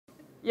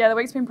Yeah, the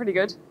week's been pretty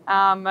good.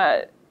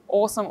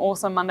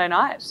 Awesome Monday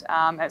night.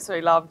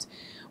 Absolutely loved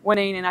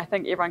winning, and I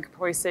think everyone could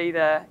probably see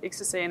the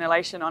ecstasy and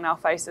elation on our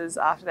faces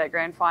after that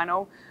grand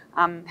final.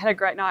 Had a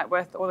great night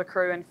with all the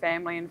crew and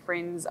family and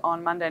friends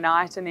on Monday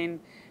night, and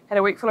then had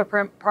a week full of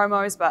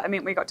promos, but it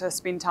meant we got to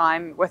spend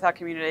time with our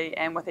community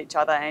and with each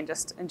other and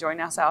just enjoying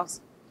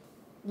ourselves.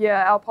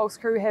 Yeah, our Pulse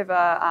crew have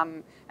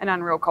an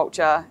unreal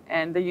culture,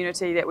 and the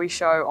unity that we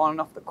show on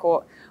and off the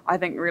court, I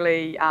think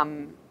really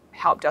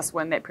helped us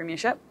win that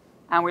premiership.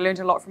 We learned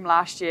a lot from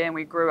last year, and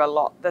we grew a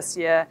lot this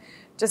year,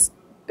 just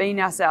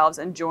being ourselves,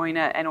 enjoying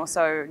it, and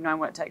also knowing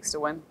what it takes to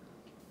win.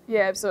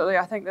 Yeah, absolutely.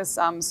 I think this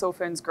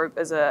Ferns group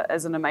is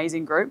an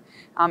amazing group,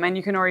 and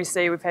you can already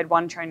see we've had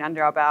one training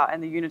under our belt,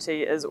 and the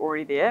unity is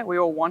already there. We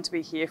all want to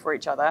be here for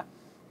each other,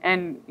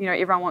 and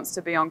everyone wants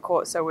to be on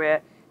court, so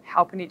we're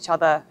helping each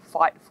other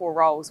fight for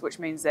roles, which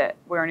means that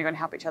we're only going to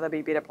help each other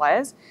be better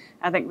players.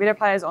 And I think better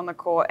players on the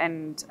court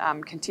and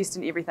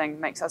contesting everything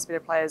makes us better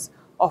players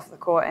off the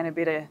court and a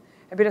better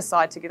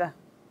side together.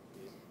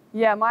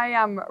 Yeah,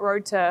 my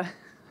road to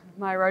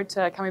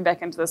coming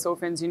back into the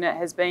Ferns unit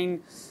has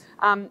been.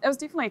 It was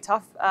definitely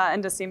tough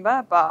in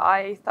December, but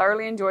I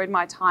thoroughly enjoyed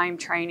my time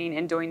training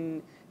and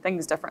doing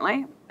things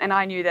differently. And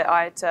I knew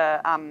that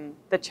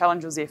the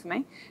challenge was there for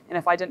me. And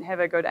if I didn't have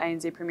a good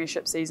ANZ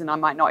Premiership season, I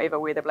might not ever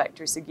wear the black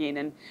dress again.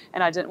 And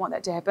I didn't want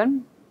that to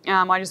happen.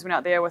 I just went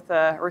out there with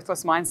a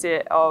ruthless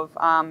mindset of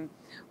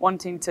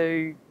wanting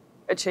to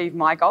achieve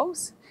my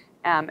goals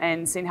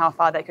and seeing how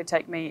far that could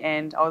take me.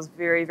 And I was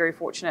very, very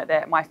fortunate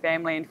that my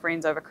family and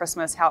friends over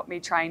Christmas helped me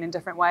train in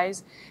different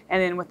ways.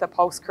 And then with the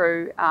Pulse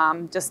crew,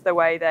 just the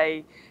way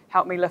they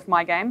helped me lift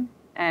my game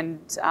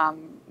and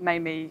made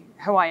me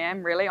who I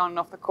am really on and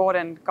off the court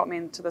and got me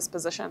into this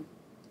position.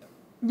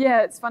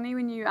 Yeah, it's funny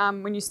when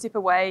you step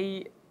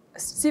away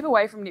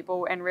from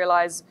netball and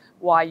realise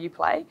why you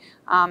play.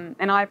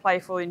 And I play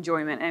for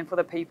enjoyment and for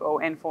the people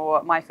and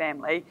for my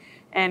family,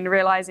 and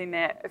realising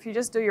that if you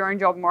just do your own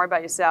job and worry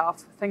about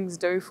yourself, things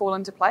do fall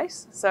into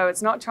place. So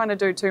it's not trying to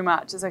do too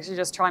much, it's actually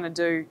just trying to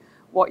do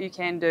what you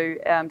can do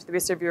to the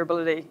best of your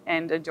ability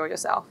and enjoy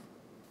yourself.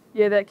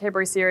 Yeah, that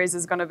Cadbury Series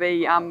is going to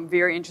be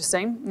very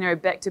interesting.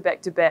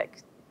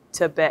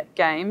 Back-to-back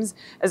games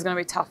is going to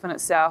be tough in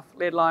itself,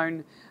 let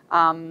alone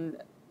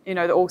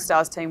the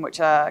All-Stars team,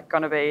 that's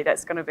going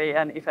to be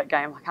an epic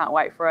game. I can't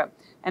wait for it.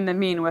 And the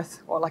men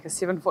with like a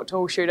 7-foot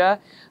tall shooter.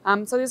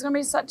 So there's going to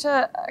be such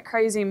a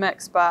crazy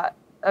mix, but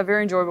a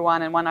very enjoyable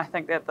one, and one I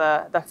think that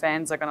the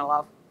fans are going to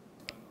love.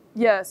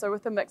 Yeah, so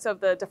with the mix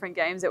of the different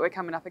games that we're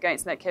coming up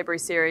against in that Cadbury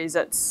Series,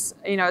 it's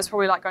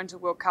probably like going to the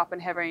World Cup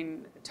and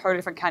having totally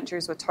different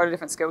countries with totally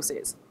different skill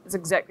sets. It's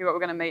exactly what we're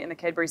going to meet in the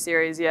Cadbury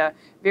Series. Yeah,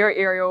 very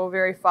aerial,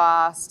 very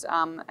fast,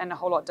 and a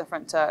whole lot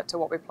different to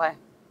what we play.